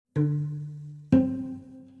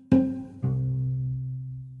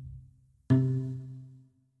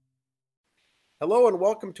Hello and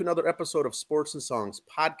welcome to another episode of Sports and Songs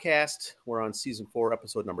podcast. We're on season 4,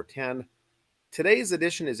 episode number 10. Today's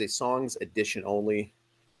edition is a songs edition only.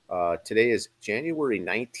 Today is January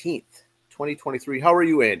 19th, 2023. How are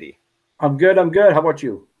you, Andy? I'm good. How about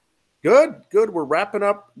you? Good. We're wrapping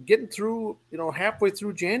up, getting through, halfway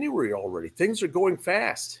through January already. Things are going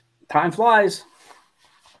fast. Time flies.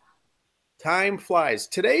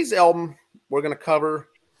 Today's album we're going to cover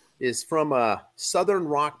is from a southern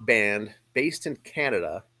rock band based in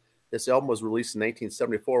Canada. This album was released in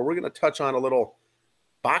 1974. We're going to touch on a little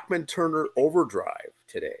Bachman-Turner Overdrive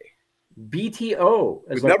today. BTO.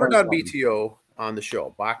 We've never done BTO on the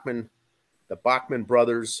show. The Bachman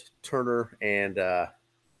brothers, Turner, and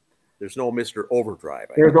there's no Mr. Overdrive.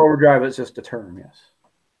 There's Overdrive. It's just a term, yes.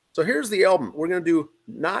 So here's the album. We're going to do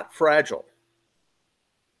Not Fragile.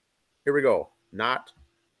 Here we go. Not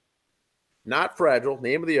Fragile,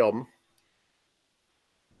 name of the album.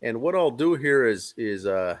 And what I'll do here is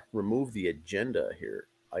remove the agenda here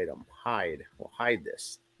item. Hide. We'll hide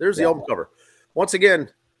this. There's the album cover. Once again,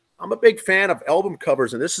 I'm a big fan of album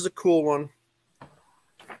covers, and this is a cool one.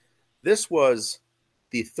 This was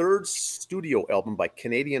the third studio album by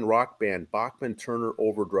Canadian rock band Bachman-Turner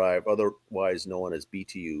Overdrive, otherwise known as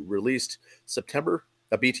BTO, released September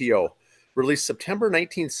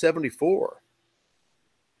 1974.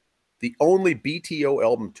 The only BTO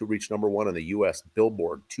album to reach number 1 on the U.S.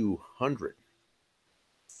 Billboard 200.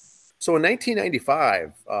 So in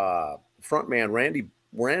 1995, frontman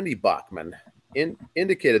Randy Bachman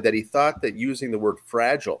indicated that he thought that using the word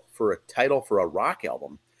fragile for a title for a rock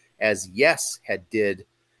album, as Yes did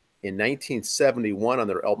in 1971 on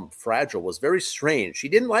their album Fragile, was very strange. He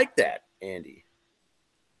didn't like that, Andy.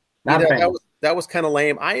 That was kind of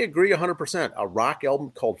lame. I agree 100%. A rock album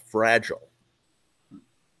called Fragile.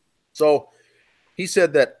 So he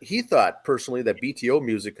said that he thought personally that BTO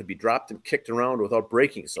music could be dropped and kicked around without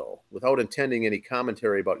breaking so. Without intending any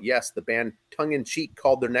commentary about Yes, the band tongue-in-cheek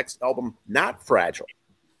called their next album Not Fragile.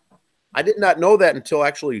 I did not know that until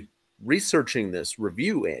actually researching this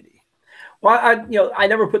review, Andy. Well, I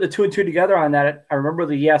never put the two and two together on that. I remember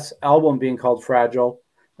the Yes album being called Fragile.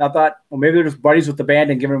 I thought, well, maybe they're just buddies with the band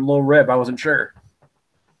and giving them a little rib. I wasn't sure.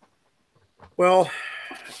 Well,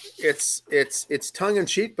 it's tongue in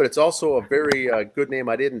cheek, but it's also a very good name.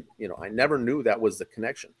 I never knew that was the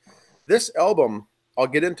connection. This album, I'll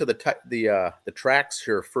get into the tracks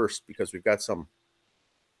here first because we've got some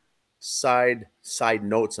side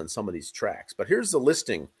notes on some of these tracks. But here's the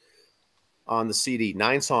listing on the CD: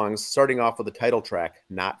 9 songs, starting off with the title track,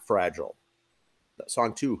 Not Fragile.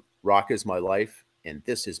 Song 2, Rock Is My Life, and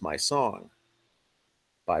This Is My Song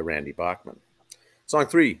by Randy Bachman. Song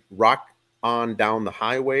 3, Rock On Down the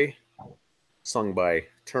Highway, sung by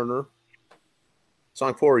Turner.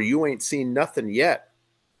 Song 4, You Ain't Seen Nothing Yet,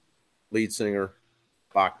 lead singer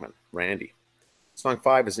Bachman, Randy. Song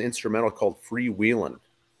 5 is an instrumental called Freewheelin',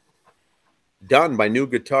 done by new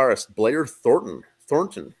guitarist Blair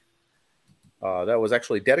Thornton. That was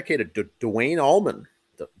actually dedicated to Duane Allman,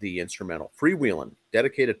 the instrumental. Freewheelin',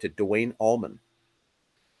 dedicated to Duane Allman.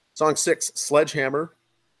 Song 6, Sledgehammer.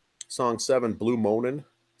 Song 7, Blue Monin',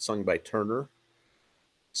 sung by Turner.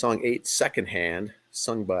 Song 8, Second Hand,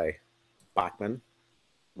 sung by Bachman,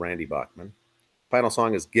 Randy Bachman. Final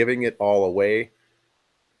song is Giving It All Away,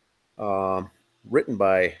 written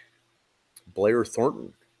by Blair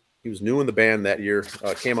Thornton. He was new in the band that year,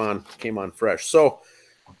 came on fresh. So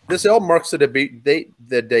this album marks the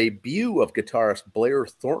debut of guitarist Blair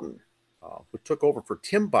Thornton, who took over for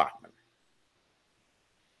Tim Bachman.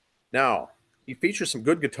 Now, he features some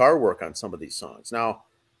good guitar work on some of these songs. Now,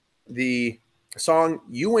 the song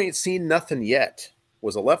You Ain't Seen Nothing Yet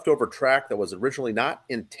was a leftover track that was originally not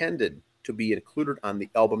intended to be included on the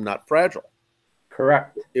album Not Fragile.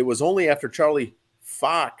 Correct. It was only after Charlie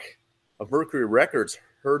Falk of Mercury Records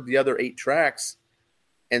heard the other 8 tracks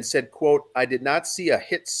and said, quote, I did not see a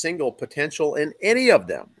hit single potential in any of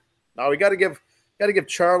them. Now we got to give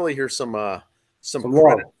Charlie here some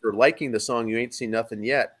credit for liking the song You Ain't Seen Nothing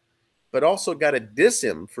Yet, but also got to diss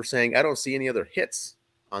him for saying I don't see any other hits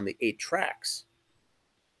on the 8 tracks.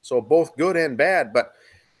 So both good and bad. But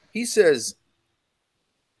he says,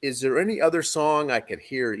 is there any other song I could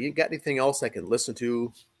hear? You got anything else I can listen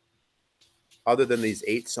to other than these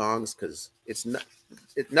 8 songs? Because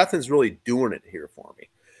nothing's really doing it here for me.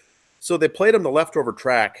 So they played him the leftover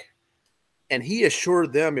track, and he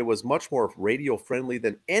assured them it was much more radio friendly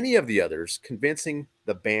than any of the others, convincing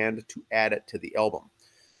the band to add it to the album.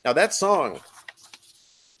 Now that song,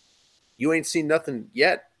 You Ain't Seen Nothing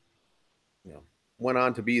Yet, went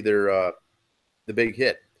on to be their the big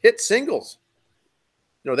hit singles.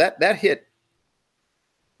 That hit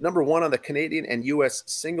 #1 on the Canadian and U.S.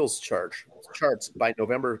 singles charts by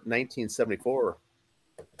November 1974.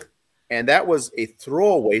 And that was a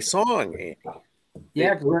throwaway song, Andy.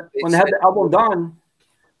 Yeah, when they had the album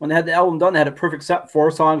done, they had a perfect set,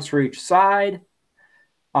 4 songs for each side.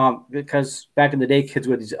 Because back in the day, kids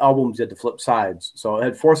with these albums had to flip sides. So it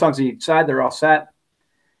had 4 songs on each side. They're all set.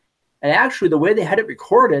 And actually, the way they had it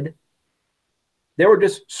recorded, they were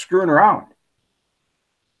just screwing around.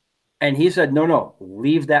 And he said, no,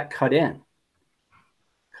 leave that cut in.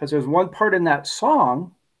 Because there's one part in that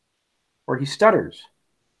song where he stutters.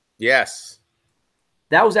 Yes.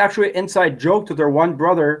 That was actually an inside joke to their one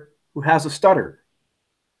brother who has a stutter.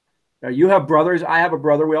 Now, you have brothers. I have a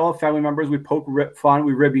brother. We all have family members. We poke fun.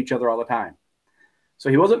 We rib each other all the time. So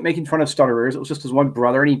he wasn't making fun of stutterers. It was just his one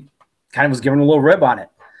brother, and he kind of was giving a little rib on it.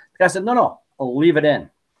 The guy said, no, I'll leave it in.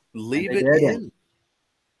 Leave it in.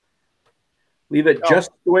 Leave it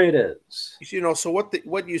just the way it is. So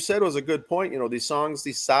what you said was a good point. These songs,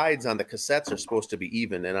 these sides on the cassettes are supposed to be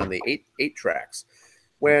even, and on the eight tracks.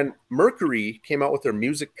 When Mercury came out with their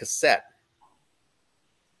music cassette,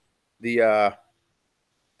 they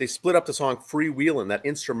split up the song "Freewheelin'," that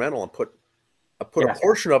instrumental, and put a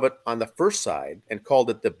portion of it on the first side and called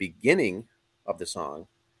it the beginning of the song.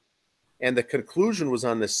 And the conclusion was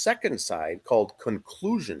on the second side called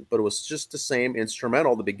Conclusion, but it was just the same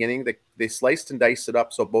instrumental. The beginning, they sliced and diced it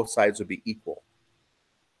up so both sides would be equal.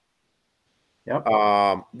 Yep.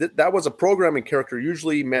 That was a programming character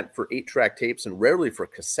usually meant for 8-track tapes and rarely for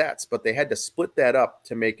cassettes, but they had to split that up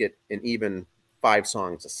to make it an even 5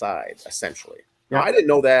 songs a side, essentially. Yep. Now, I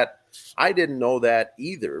didn't know that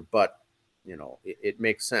either, but it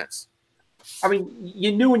makes sense. I mean,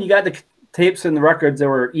 you knew when you got the tapes and the records that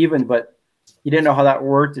were even, but you didn't know how that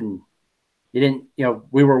worked, and you didn't,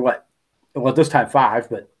 we were what? Well, at this time 5,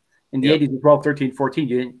 but in the 80s, 12, 13, 14,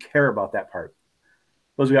 you didn't care about that part.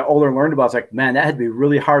 As we got older and learned about, it's like, man, that had to be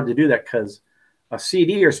really hard to do that, because a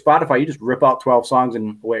CD or Spotify, you just rip out 12 songs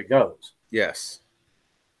and away it goes. Yes.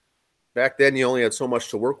 Back then, you only had so much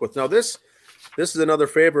to work with. Now, this is another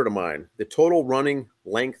favorite of mine. The total running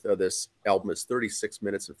length of this album is 36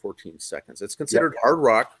 minutes and 14 seconds. It's considered hard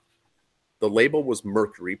rock. The label was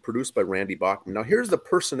Mercury, produced by Randy Bachman. Now, here's the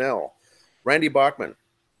personnel. Randy Bachman,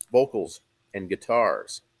 vocals and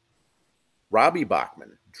guitars. Robbie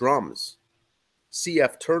Bachman, drums.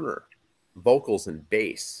 C.F. Turner, vocals and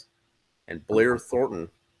bass. And Blair Thornton,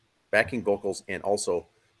 backing vocals and also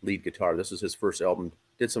lead guitar. This is his first album.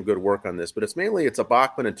 Did some good work on this, but it's a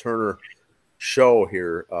Bachman and Turner show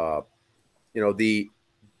here. The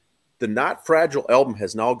Not Fragile album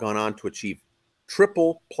has now gone on to achieve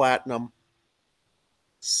triple platinum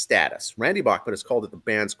status. Randy Bachman has called it the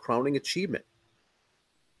band's crowning achievement,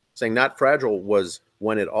 saying Not Fragile was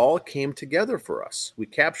when it all came together for us. We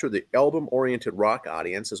captured the album-oriented rock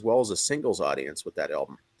audience as well as a singles audience with that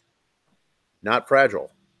album. Not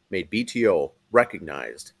Fragile made BTO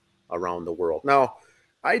recognized around the world. Now,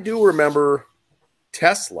 I do remember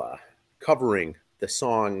Tesla covering the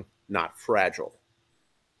song Not Fragile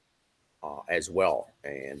as well,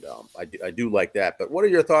 and I do like that. But what are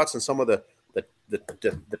your thoughts on some of the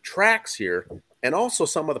tracks here, and also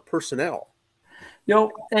some of the personnel?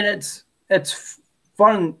 And it's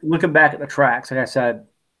fun looking back at the tracks. Like I said,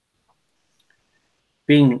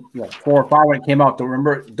 being 4 or 5 when it came out, don't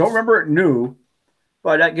remember it new.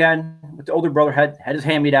 But again, with the older brother had his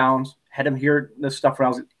hand-me-downs, had him hear this stuff when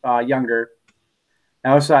I was younger.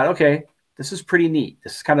 And I was like, okay, this is pretty neat.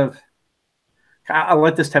 This is I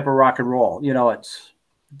like this type of rock and roll. It's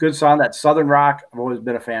a good song. That Southern rock I've always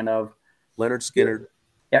been a fan of. Leonard Skinner.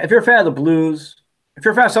 Yeah, if you're a fan of the blues, if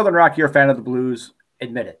you're a fan of Southern rock, you're a fan of the blues.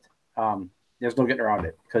 Admit it. There's no getting around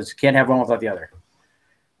it, because you can't have one without the other.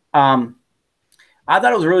 I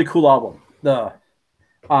thought it was a really cool album. The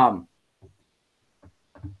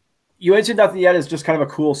You Ain't Seen Nothing Yet is just kind of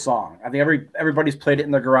a cool song. I think everybody's played it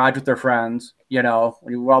in their garage with their friends. When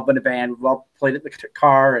we've all been in a band, we've all played it in the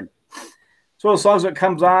car, and it's one of those songs that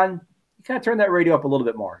comes on, you kind of turn that radio up a little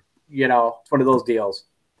bit more. It's one of those deals.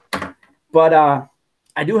 But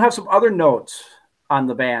I do have some other notes on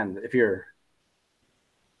the band, if you're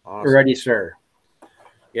ready, sir.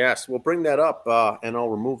 Yes, we'll bring that up, and I'll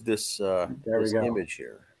remove this image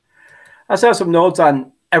here. I also have some notes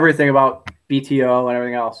on everything about BTO and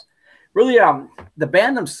everything else. Really, the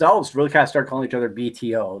band themselves really kind of started calling each other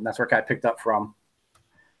BTO, and that's where I kind of picked up from.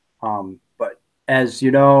 But as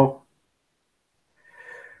you know,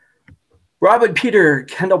 Robin Peter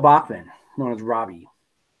Kendall Bachman, known as Robbie,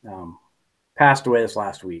 passed away this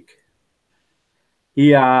last week.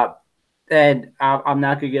 He and I'm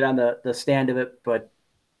not going to get on the stand of it, but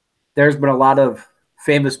there's been a lot of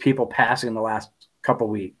famous people passing in the last couple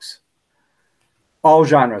weeks. All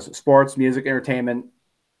genres, sports, music, entertainment.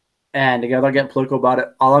 And again, I'm getting political about it.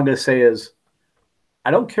 All I'm going to say is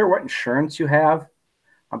I don't care what insurance you have.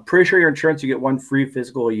 I'm pretty sure your insurance, you get one free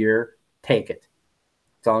physical a year. Take it.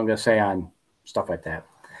 That's all I'm going to say on stuff like that.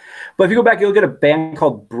 But if you go back, you look at a band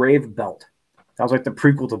called Brave Belt. That was like the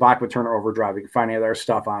prequel to Bachman Turner Overdrive. You can find any other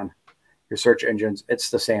stuff on your search engines. It's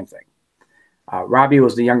the same thing. Robbie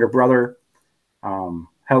was the younger brother.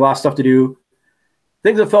 Had a lot of stuff to do.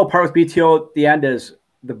 Things that fell apart with BTO at the end is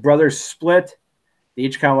the brothers split. They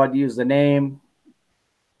each kind of wanted to use the name.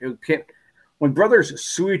 When brothers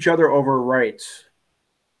sue each other over rights,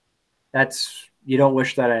 you don't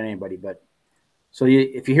wish that on anybody. But so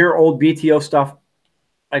if you hear old BTO stuff,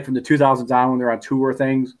 like from the 2000s on when they're on tour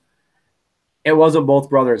things, it wasn't both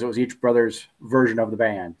brothers. It was each brother's version of the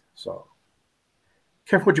band. So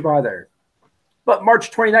careful what you buy there. But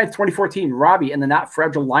March 29th, 2014, Robbie and the Not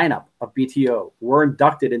Fragile lineup of BTO were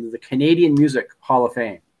inducted into the Canadian Music Hall of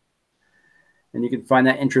Fame. And you can find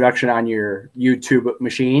that introduction on your YouTube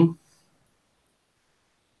machine.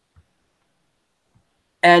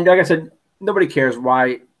 And like I said, nobody cares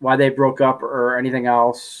why they broke up or anything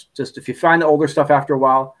else. Just if you find the older stuff after a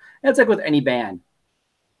while, and it's like with any band.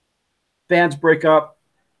 Bands break up.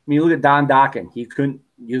 I mean, you look at Don Dokken. He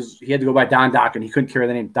had to go by Don Dokken. He couldn't carry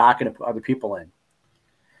the name Dokken to put other people in.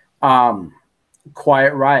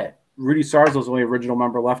 Quiet Riot. Rudy Sarzo was the only original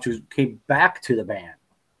member left who came back to the band.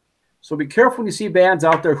 So be careful when you see bands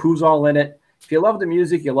out there who's all in it. If you love the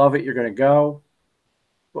music, you love it, you're going to go.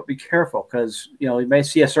 But be careful because, you may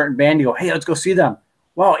see a certain band, you go, hey, let's go see them.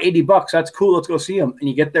 Wow, $80, that's cool, let's go see them. And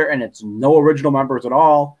you get there and it's no original members at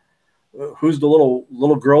all. Who's the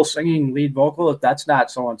little girl singing lead vocal? If that's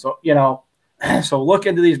not so-and-so, So look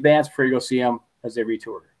into these bands before you go see them as they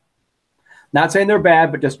retour. Not saying they're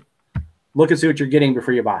bad, but just look and see what you're getting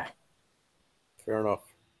before you buy. Fair enough.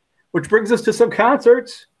 Which brings us to some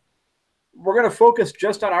concerts. We're going to focus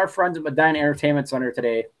just on our friends at Medina Entertainment Center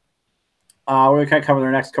today. We're going to kind of cover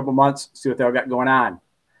their next couple months, see what they've got going on.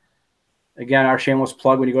 Again, our shameless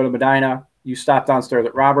plug, when you go to Medina, you stop downstairs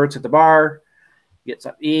at Robert's at the bar, get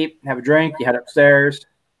something to eat, have a drink, you head upstairs,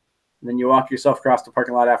 and then you walk yourself across the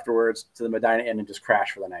parking lot afterwards to the Medina Inn and just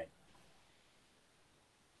crash for the night.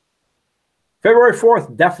 February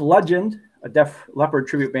 4th, Def Legend, a Def Leppard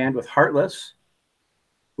tribute band with Heartless,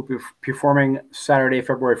 will be performing Saturday,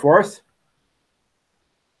 February 4th.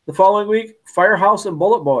 The following week, Firehouse and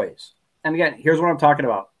Bullet Boys. And again, here's what I'm talking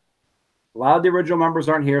about. A lot of the original members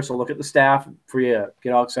aren't here, so look at the staff before you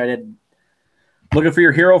get all excited. Looking for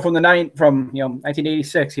your hero from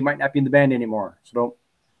 1986. He might not be in the band anymore, so don't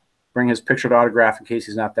bring his pictured autograph in case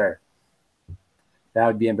he's not there. That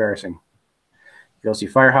would be embarrassing. You go see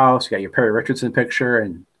Firehouse, you got your Perry Richardson picture,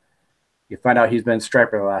 and you find out he's been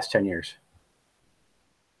Striper the last 10 years.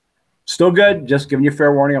 Still good, just giving you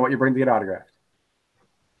fair warning on what you bring to get autographed.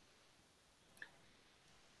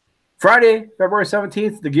 Friday, February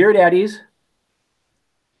 17th, the Gear Daddies.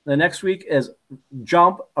 The next week is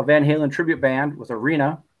Jump, a Van Halen tribute band with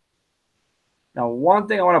Arena. Now, one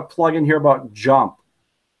thing I want to plug in here about Jump.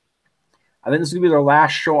 I think this is going to be their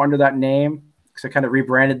last show under that name because they kind of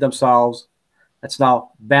rebranded themselves. It's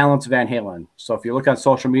now Balance Van Halen. So if you look on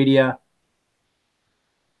social media,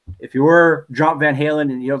 if you were Jump Van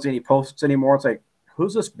Halen and you don't see any posts anymore, it's like,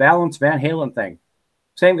 who's this Balance Van Halen thing?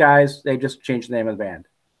 Same guys, they just changed the name of the band.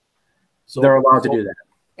 So they're allowed to do that.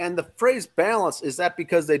 And the phrase balance, is that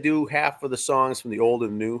because they do half of the songs from the old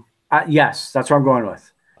and new? Yes, that's what I'm going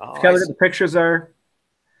with. Oh, if you look at the pictures there,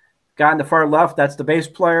 guy on the far left, that's the bass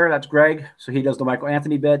player. That's Greg. So he does the Michael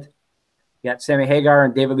Anthony bit. You got Sammy Hagar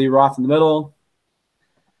and David Lee Roth in the middle.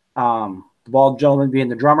 The bald gentleman being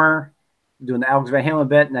the drummer, doing the Alex Van Halen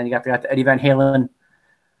bit. And then you got the Eddie Van Halen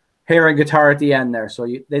hair and guitar at the end there. So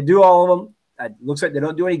they do all of them. It looks like they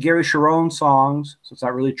don't do any Gary Sharon songs, so it's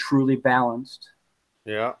not really truly balanced.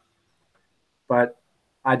 Yeah. But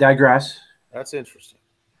I digress. That's interesting.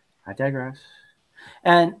 I digress.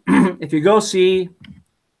 And if you go see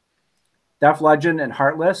Def Legend and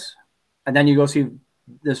Heartless, and then you go see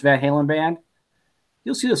this Van Halen band,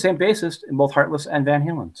 you'll see the same bassist in both Heartless and Van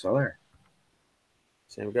Halen. So there.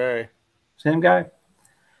 Same guy. Same guy.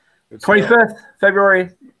 25th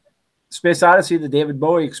February, Space Odyssey, the David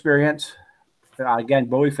Bowie Experience. Again,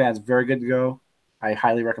 Bowie fans, very good to go. I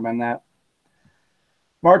highly recommend that.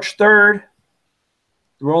 March 3rd,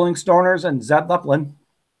 the Rolling Stoners and Zed Zeppelin.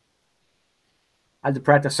 I had to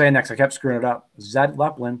practice saying that because I kept screwing it up. Zed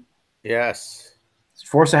Zeppelin. Yes. It's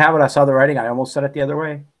force of habit. I saw the writing. I almost said it the other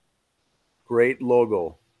way. Great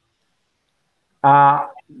logo.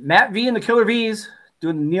 Matt V and the Killer V's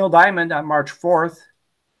doing Neil Diamond on March 4th.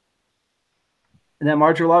 And then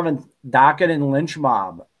March 11th, Dokken and Lynch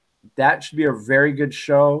Mob. That should be a very good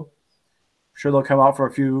show. I'm sure they'll come out for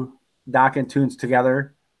a few Dokken tunes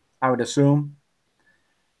together, I would assume.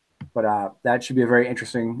 But that should be a very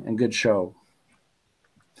interesting and good show.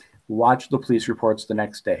 Watch the police reports the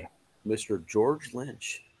next day. Mr. George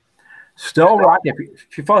Lynch. Still rocking.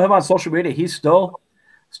 If you follow him on social media, he's still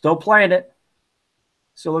playing it.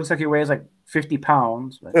 Still looks like he weighs like 50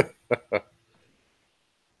 pounds. But.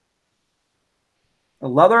 A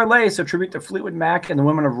Leather and Lace, a tribute to Fleetwood Mac and the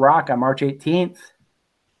Women of Rock on March 18th.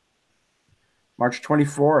 March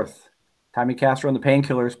 24th, Tommy Castro and the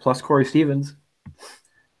Painkillers plus Corey Stevens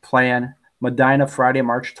playing Medina Friday,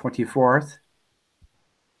 March 24th.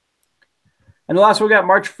 And the last one we got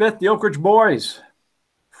March 5th, the Oak Ridge Boys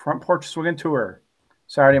Front Porch Swinging Tour,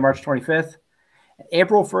 Saturday, March 25th. And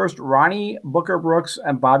April 1st, Ronnie Booker Brooks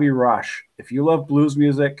and Bobby Rush. If you love blues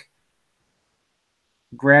music,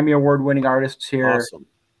 Grammy Award-winning artists here. Awesome.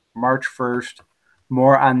 March 1st.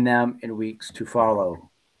 More on them in weeks to follow.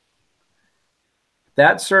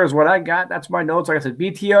 That, sir, is what I got. That's my notes. Like I said,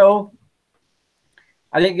 BTO.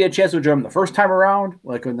 I didn't get a chance to enjoy them the first time around,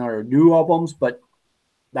 like in our new albums, but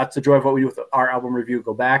that's the joy of what we do with our album review.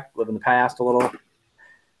 Go back, live in the past a little.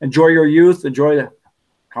 Enjoy your youth. Enjoy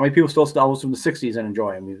how many people still albums from the 60s and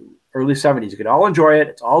enjoy them. Early 70s. You could all enjoy it.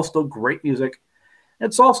 It's all still great music. And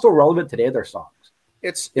it's all still relevant today, their songs.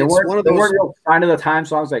 It's one of those real sign of the time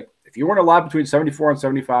songs. Like if you weren't alive between 74 and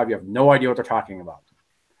 75, you have no idea what they're talking about.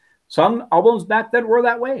 Some albums back then were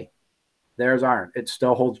that way. Theirs aren't. It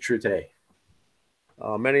still holds true today.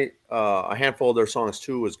 A handful of their songs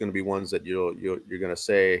too is going to be ones that you're going to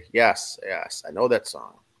say, yes, I know that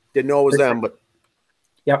song. Didn't know it was them, but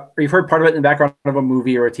yep, you've heard part of it in the background of a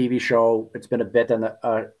movie or a TV show. It's been a bit on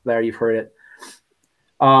the there. You've heard it.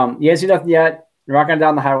 You ain't seen nothing yet. You're rocking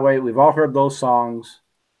down the highway. We've all heard those songs.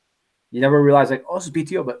 You never realize, like, oh, this is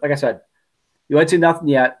BTO. But like I said, you ain't seen nothing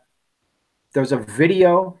yet. There's a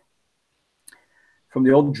video from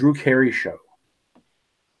the old Drew Carey show.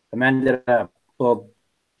 The man did a little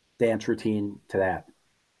dance routine to that.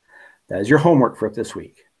 That is your homework for this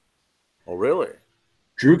week. Oh, really?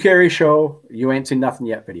 Drew Carey show, you ain't seen nothing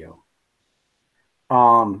yet video.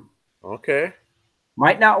 Okay.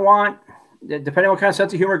 Might not want, depending on what kind of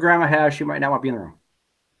sense of humor Grandma has, she might not want to be in the room.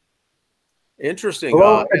 Interesting.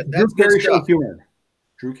 Drew Carey show humor.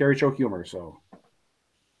 Drew Carey show humor. So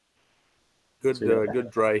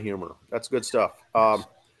good dry humor. That's good stuff.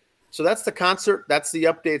 So that's the concert. That's the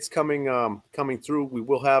updates coming through. We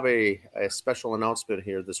will have a special announcement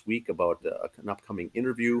here this week about an upcoming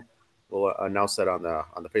interview. We'll announce that on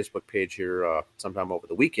the Facebook page here sometime over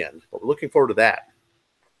the weekend. But we're looking forward to that.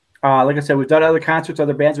 Like I said, we've done other concerts,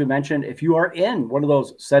 other bands we mentioned. If you are in one of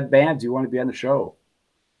those said bands, you want to be on the show,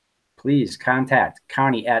 please contact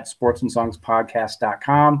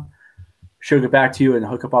Connie@sportsandsongspodcast.com. She'll get back to you and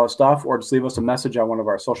hook up all the stuff, or just leave us a message on one of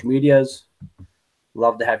our social medias.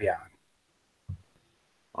 Love to have you on.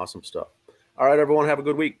 Awesome stuff. All right, everyone, have a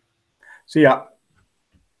good week. See ya.